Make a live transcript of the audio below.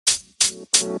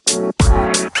How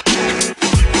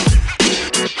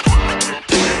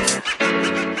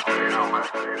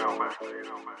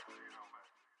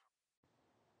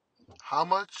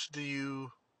much do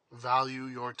you value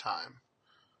your time?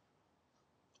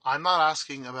 I'm not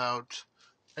asking about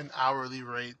an hourly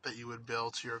rate that you would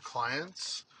bill to your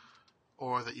clients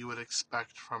or that you would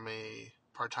expect from a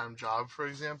part-time job, for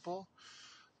example.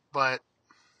 But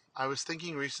I was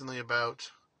thinking recently about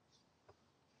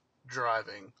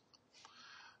driving.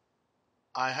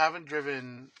 I haven't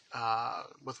driven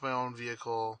with my own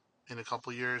vehicle in a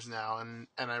couple years now, and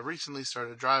I recently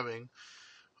started driving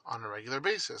on a regular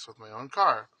basis with my own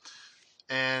car.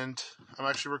 And I'm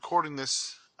actually recording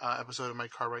this episode in my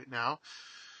car right now.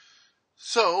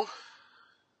 So,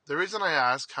 the reason I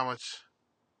ask how much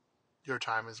your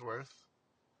time is worth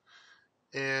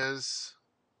is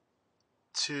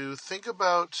to think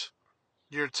about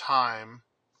your time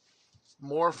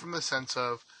more from the sense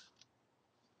of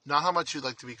not how much you'd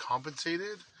like to be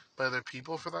compensated by other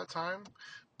people for that time,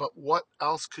 but what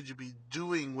else could you be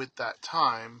doing with that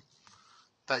time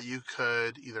that you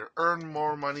could either earn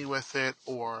more money with it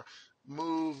or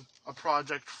move a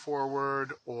project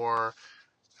forward or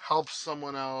help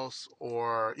someone else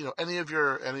or any of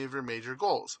your major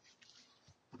goals.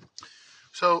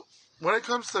 So when it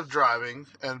comes to driving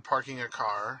and parking a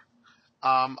car,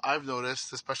 I've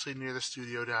noticed, especially near the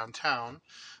studio downtown,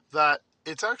 that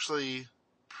it's actually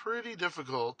pretty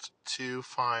difficult to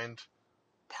find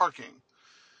parking.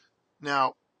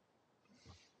 Now,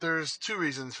 there's two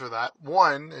reasons for that.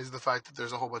 One is the fact that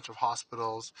there's a whole bunch of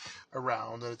hospitals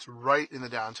around, and it's right in the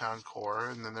downtown core,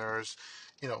 and then there's,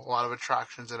 a lot of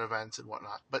attractions and events and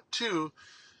whatnot. But two,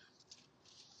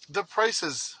 the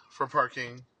prices for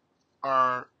parking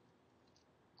are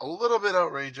a little bit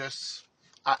outrageous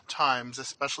at times,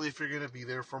 especially if you're going to be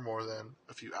there for more than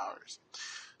a few hours.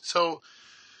 So,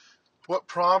 what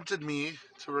prompted me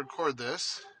to record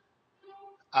this,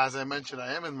 as I mentioned,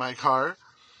 I am in my car,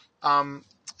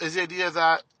 is the idea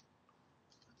that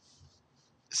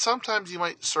sometimes you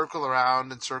might circle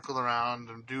around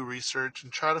and do research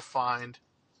and try to find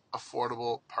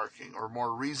affordable parking or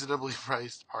more reasonably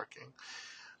priced parking.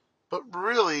 But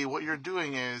really what you're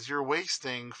doing is you're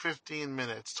wasting 15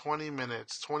 minutes, 20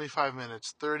 minutes, 25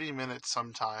 minutes, 30 minutes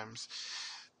sometimes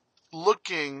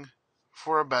looking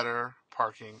for a better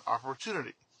parking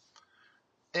opportunity.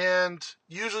 And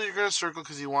usually you're going to circle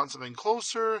because you want something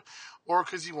closer or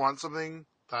because you want something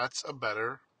that's a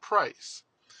better price.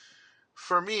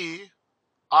 For me,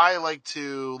 I like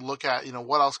to look at,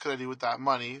 what else could I do with that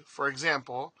money? For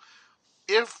example,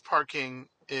 if parking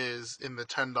is in the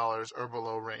 $10 or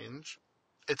below range,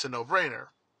 it's a no-brainer.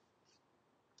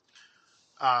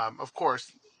 Of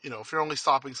course, if you're only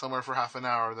stopping somewhere for half an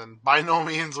hour, then by no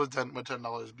means would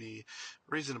 $10 be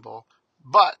reasonable.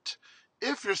 But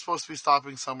if you're supposed to be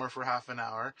stopping somewhere for half an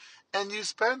hour and you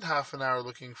spend half an hour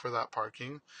looking for that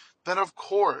parking, then of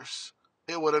course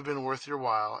it would have been worth your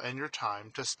while and your time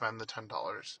to spend the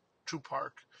 $10 to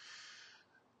park.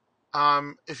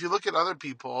 If you look at other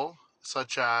people,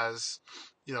 such as,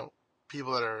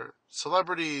 people that are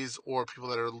celebrities or people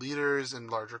that are leaders in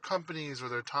larger companies where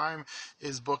their time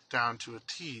is booked down to a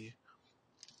T,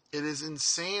 it is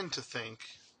insane to think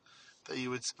that you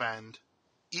would spend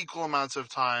equal amounts of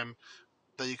time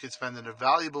that you could spend in a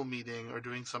valuable meeting or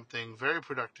doing something very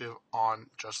productive on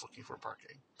just looking for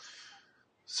parking.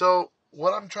 So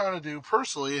what I'm trying to do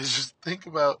personally is just think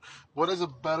about what is a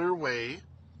better way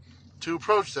to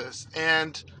approach this.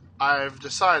 And I've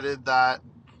decided that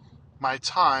my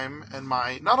time and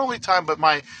not only time, but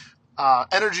my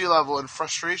energy level and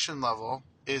frustration level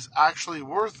is actually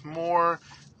worth more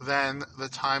than the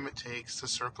time it takes to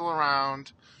circle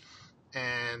around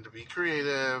and be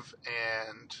creative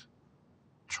and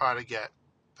try to get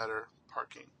better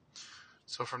parking.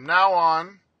 So from now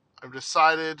on, I've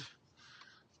decided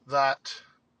that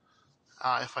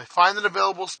if I find an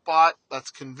available spot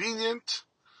that's convenient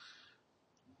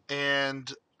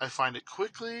and I find it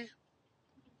quickly,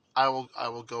 I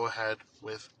will go ahead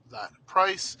with that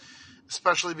price,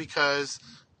 especially because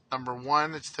number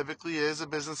one, it typically is a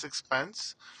business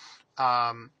expense.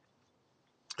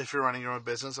 If you're running your own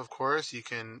business, of course, you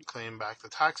can claim back the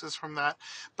taxes from that.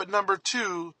 But number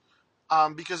two,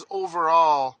 because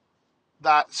overall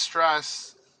that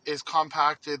stress is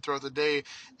compacted throughout the day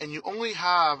and you only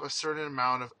have a certain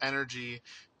amount of energy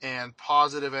and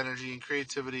positive energy and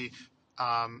creativity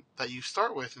that you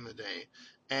start with in the day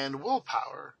and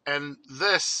willpower. And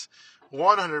this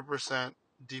 100%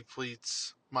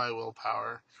 depletes my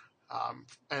willpower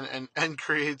and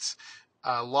creates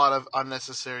a lot of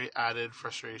unnecessary added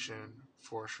frustration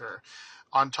for sure,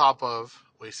 on top of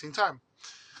wasting time.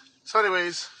 So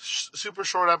anyways, super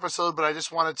short episode, but I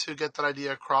just wanted to get that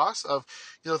idea across of,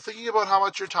 thinking about how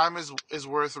much your time is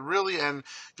worth really, and,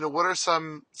 what are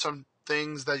some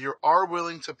things that you are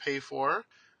willing to pay for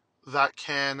that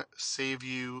can save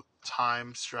you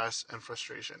time, stress, and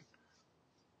frustration.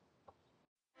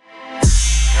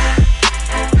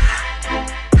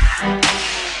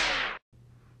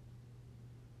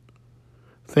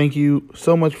 Thank you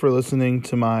so much for listening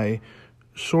to my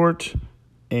short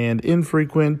and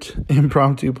infrequent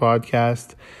impromptu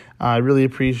podcast. I really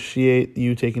appreciate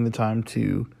you taking the time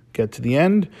to get to the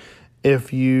end.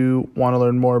 If you want to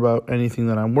learn more about anything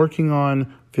that I'm working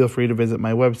on, feel free to visit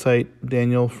my website,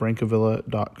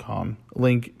 danielfrancavilla.com.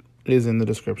 Link is in the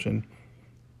description.